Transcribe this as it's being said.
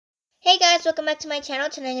Hey guys, welcome back to my channel.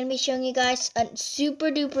 Tonight I'm going to be showing you guys a super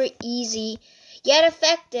duper easy yet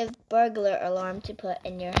effective burglar alarm to put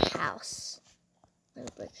in your house. Let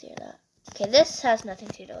me click through that. Okay, this has nothing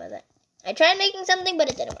to do with it. I tried making something, but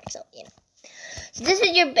it didn't work, so you know. So this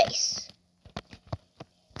is your base.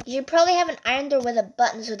 You should probably have an iron door with a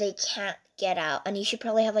button so they can't get out, and you should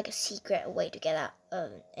probably have like a secret way to get out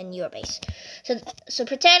in your base. So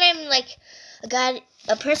pretend I'm like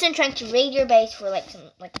a person trying to raid your base for like some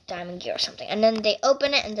diamond gear or something, and then they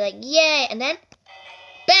open it and they're like, yay, and then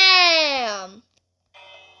bam,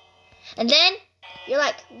 and then you're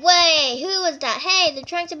like, wait, who was that? Hey, they're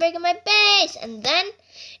trying to break in my base, and then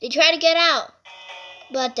they try to get out,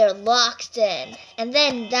 but they're locked in, and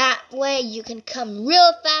then that way you can come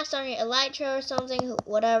real fast on your elytra or something,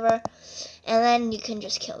 whatever, and then you can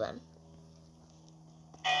just kill them.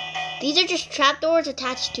 These are just trapdoors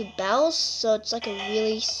attached to bells, so it's like a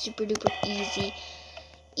really super duper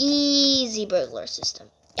easy burglar system.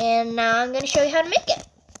 And now I'm going to show you how to make it.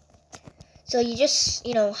 So you just,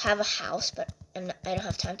 have a house, but I don't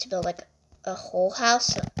have time to build like a whole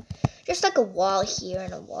house, so just like a wall here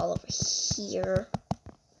and a wall over here.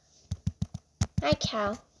 Hi,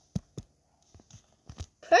 cow.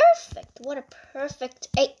 Perfect. What a perfect...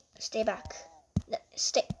 Hey, stay back.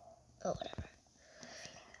 Stay. Oh, whatever.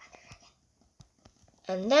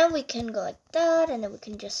 And then we can go like that, and then we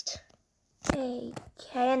can just... Okay,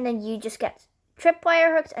 and then you just get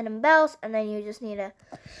tripwire hooks and then bells, and then you just need a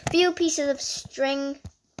few pieces of string.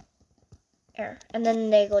 And then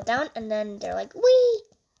they go down, and then they're like, wee!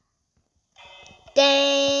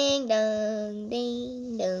 Ding, dong,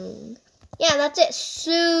 ding, dong. Yeah, that's it.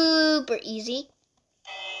 Super easy.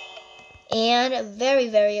 And very,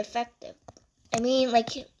 very effective. I mean,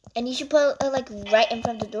 and you should put it right in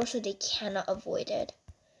front of the door so they cannot avoid it.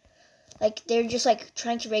 They're just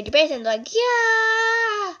trying to raid your base and they're like,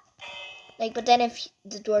 yeah! But then if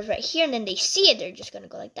the door's right here and then they see it, they're just gonna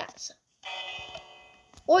go like that. So.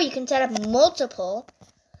 Or you can set up multiple,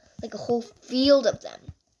 a whole field of them.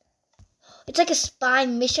 It's like a spy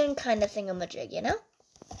mission kind of thingamajig, you know?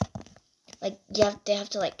 They have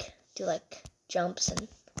to do jumps and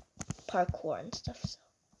parkour and stuff. So.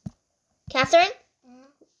 Catherine? Mm-hmm.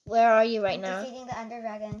 Where are you right now? Defeating the Ender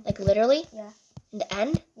Dragon. Literally? Yeah. In the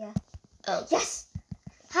end? Yeah. Oh. Yes!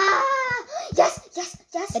 Ah! Yes! Yes!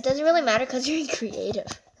 Yes! It doesn't really matter because you're in creative.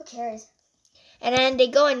 Who cares? And then they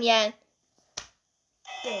go in, yeah.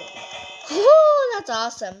 Dude. Woo! That's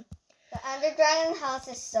awesome. The Ender Dragon house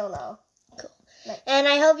is solo. Cool. And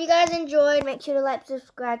I hope you guys enjoyed. Make sure to like,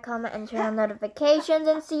 subscribe, comment, and turn on notifications.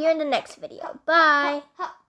 And see you in the next video. Bye!